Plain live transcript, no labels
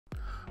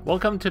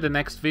Welcome to the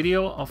next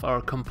video of our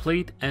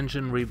complete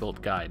engine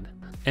rebuild guide.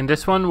 In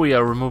this one we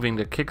are removing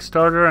the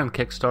Kickstarter and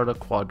Kickstarter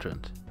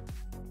quadrant.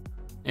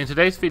 In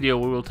today's video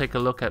we will take a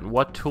look at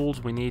what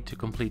tools we need to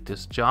complete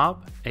this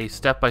job, a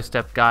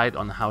step-by-step guide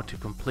on how to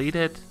complete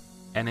it,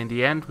 and in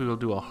the end we will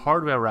do a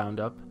hardware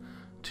roundup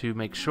to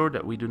make sure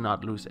that we do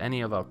not lose any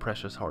of our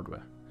precious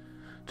hardware.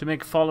 To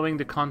make following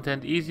the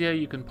content easier,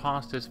 you can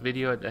pause this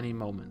video at any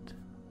moment.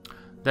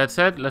 That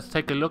said, let's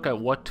take a look at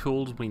what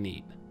tools we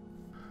need.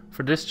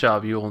 For this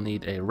job you will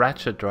need a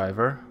ratchet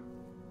driver,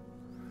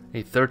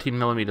 a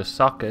 13mm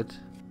socket,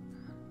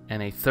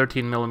 and a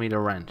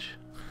 13mm wrench,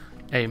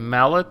 a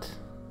mallet,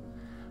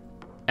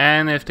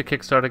 and if the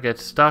Kickstarter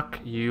gets stuck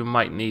you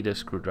might need a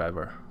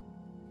screwdriver.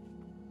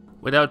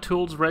 With our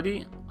tools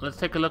ready, let's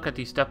take a look at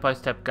the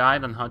step-by-step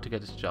guide on how to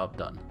get this job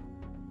done.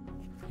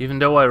 Even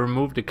though I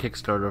removed the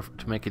Kickstarter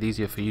to make it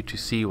easier for you to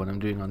see what I'm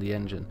doing on the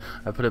engine,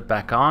 I put it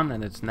back on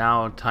and it's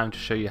now time to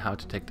show you how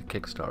to take the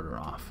Kickstarter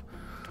off.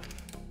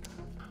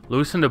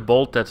 Loosen the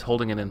bolt that's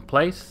holding it in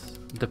place.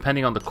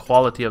 Depending on the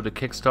quality of the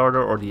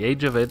Kickstarter or the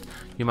age of it,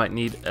 you might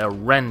need a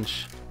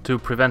wrench to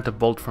prevent the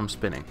bolt from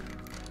spinning.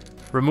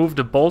 Remove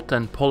the bolt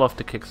and pull off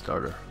the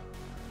Kickstarter.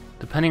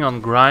 Depending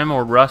on grime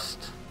or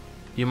rust,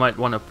 you might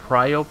want to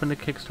pry open the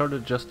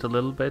Kickstarter just a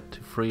little bit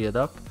to free it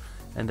up,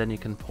 and then you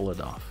can pull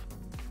it off.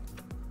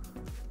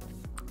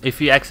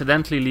 If you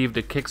accidentally leave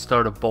the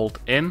Kickstarter bolt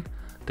in,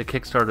 the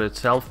Kickstarter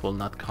itself will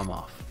not come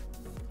off.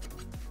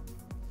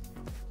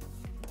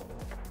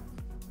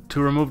 To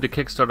remove the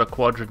Kickstarter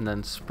quadrant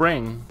and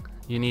spring,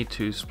 you need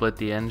to split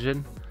the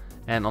engine,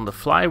 and on the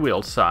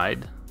flywheel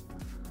side,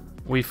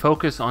 we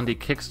focus on the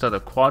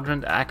Kickstarter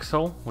quadrant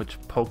axle, which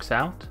pokes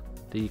out.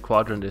 The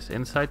quadrant is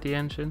inside the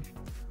engine.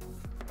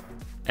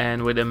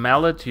 And with a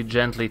mallet, you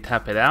gently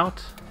tap it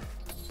out,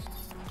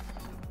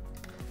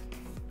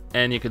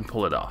 and you can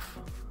pull it off.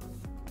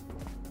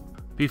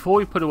 Before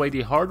we put away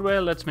the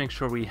hardware, let's make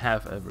sure we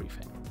have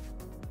everything.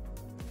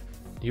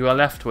 You are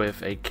left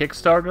with a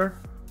Kickstarter,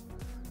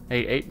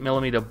 a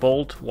 8mm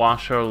bolt,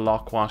 washer,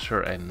 lock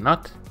washer and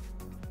nut,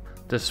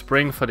 the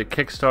spring for the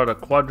Kickstarter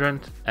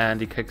quadrant, and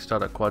the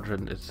Kickstarter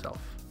quadrant itself.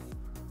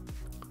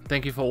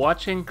 Thank you for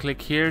watching. Click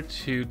here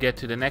to get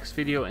to the next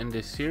video in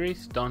this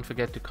series. Don't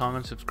forget to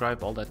comment,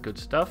 subscribe, all that good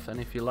stuff. And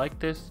if you like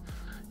this,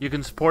 you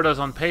can support us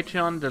on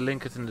Patreon. The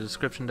link is in the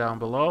description down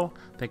below.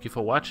 Thank you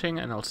for watching,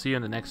 and I'll see you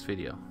in the next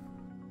video.